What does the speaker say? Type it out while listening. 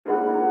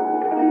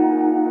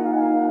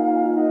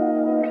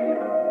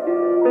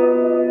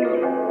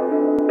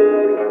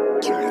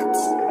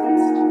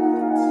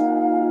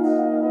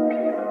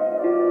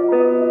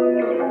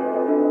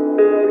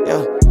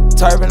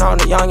turbin on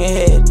the youngin'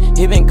 head.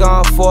 He been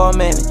gone for a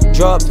minute.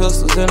 Drug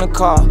pistols in the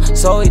car,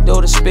 so he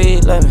do the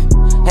speed limit.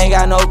 Ain't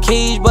got no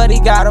keys, but he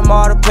got them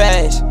all to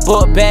pass.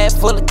 Book bag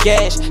full of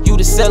cash, you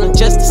the ceiling,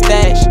 just a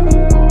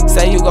stash.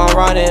 Say you gon'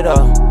 run it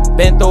up,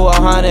 been through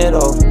 100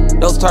 though.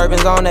 Those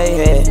turbans on they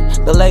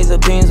head, the laser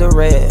beams are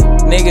red.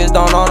 Niggas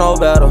don't know no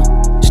better.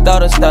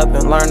 Stutter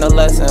steppin', learn the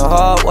lesson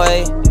hard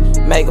way.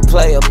 Make a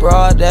play a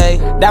broad day.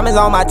 Diamonds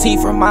on my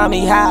teeth remind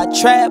me how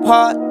I trap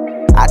hard.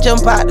 I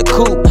jump out the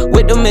coupe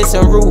with the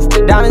missing roof.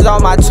 Diamonds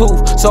on my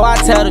tooth, so I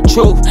tell the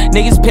truth.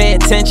 Niggas pay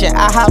attention,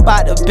 I hop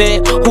out the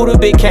bed. Who the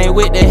bitch came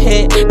with the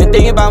hit? Been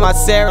thinking about my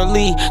Sarah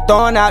Lee,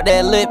 throwing out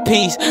that lit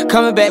piece.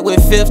 Coming back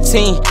with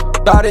 15,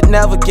 thought it'd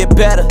never get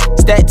better.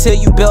 Stack till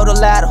you build a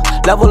ladder,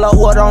 level up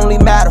what only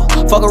matter.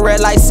 Fuck a red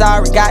light,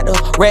 sorry, got the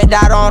red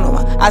dot on them.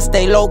 I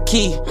stay low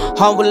key,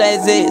 humble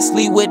as is.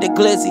 Sleep with the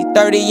glizzy,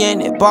 30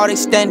 in it, bought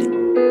extended.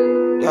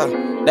 Yeah,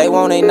 they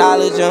won't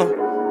acknowledge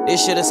him,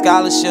 this shit a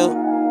scholarship.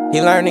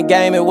 He learned the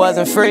game, it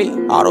wasn't free.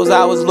 All those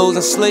hours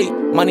losing sleep.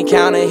 Money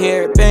counter,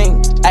 hear it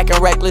bing.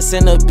 Acting reckless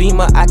in the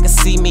Beamer, I can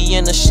see me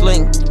in the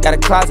sling. Got a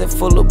closet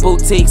full of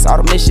boutiques,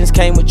 all the missions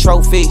came with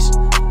trophies.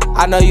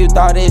 I know you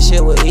thought this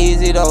shit was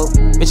easy though.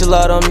 Bitch, you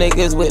love them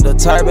niggas with the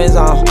turbans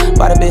on.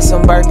 Bought a bitch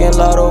some Birkin,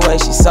 love the way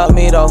she suck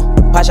me though.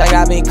 Watch, I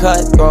got me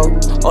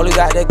cutthroat. Only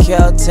got the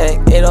Kel-Tec,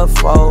 it a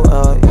fold.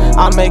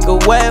 I make a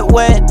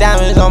wet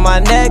diamonds on my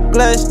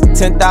necklace.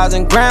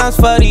 10,000 grams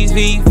for these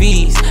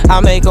VVs.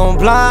 I make them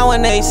blind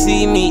when they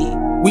see me.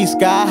 We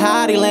sky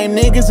high, they lame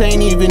niggas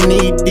ain't even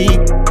knee deep.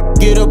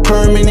 Get a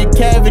permanent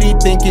cavity,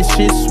 thinking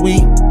shit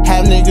sweet.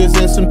 Have niggas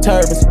in some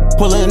turbans,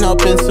 pulling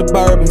up in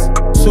Suburbans.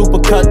 Super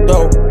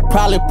cutthroat,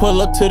 probably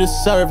pull up to the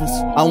service.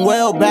 I'm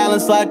well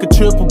balanced like a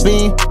triple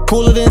beam,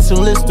 cooler than some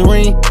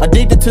Listerine.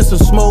 Addicted to some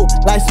smoke,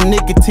 like some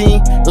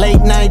nicotine.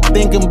 Late night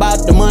thinking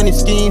about the money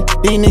scheme.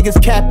 These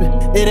niggas capping,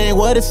 it ain't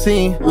what it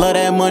seem. Love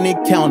that money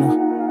counter,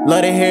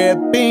 love to hear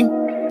it bing.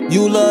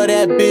 You love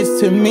that bitch,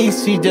 to me,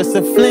 she just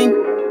a fling.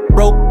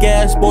 Broke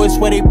ass boys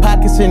swear they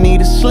pockets and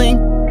need a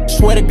sling.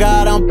 Swear to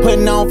God I'm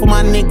putting on for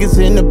my niggas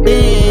in the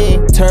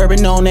bin.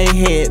 Turban on they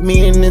head,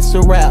 me and it's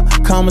a rap.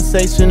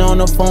 Conversation on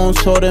the phone,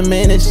 short a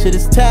minute, shit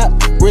is tap.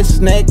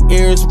 Wrist, neck,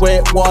 ears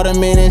wet,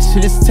 watermelon,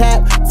 shit is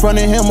tap. Front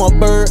of him a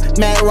bird,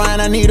 Matt Ryan,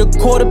 I need a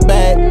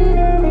quarterback.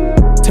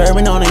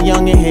 Turban on a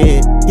youngin'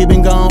 head, he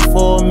been gone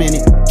for a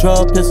minute.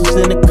 Drug pistols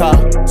in the car,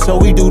 so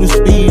we do the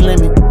speed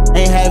limit.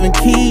 Ain't having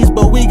keys,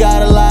 but we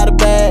got a lot of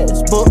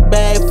bags. Book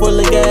bag full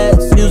of gas,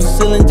 use the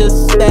ceiling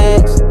just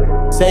stacks.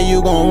 Say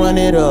you gon' run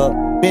it up,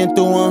 been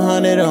through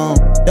 100 on.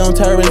 Them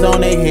turbans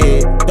on they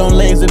head, them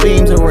laser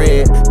beams are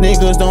red.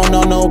 Niggas don't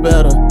know no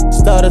better.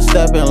 Stutter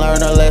step and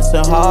learn a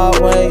lesson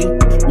hard way.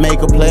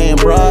 Make a play in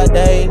broad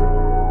day.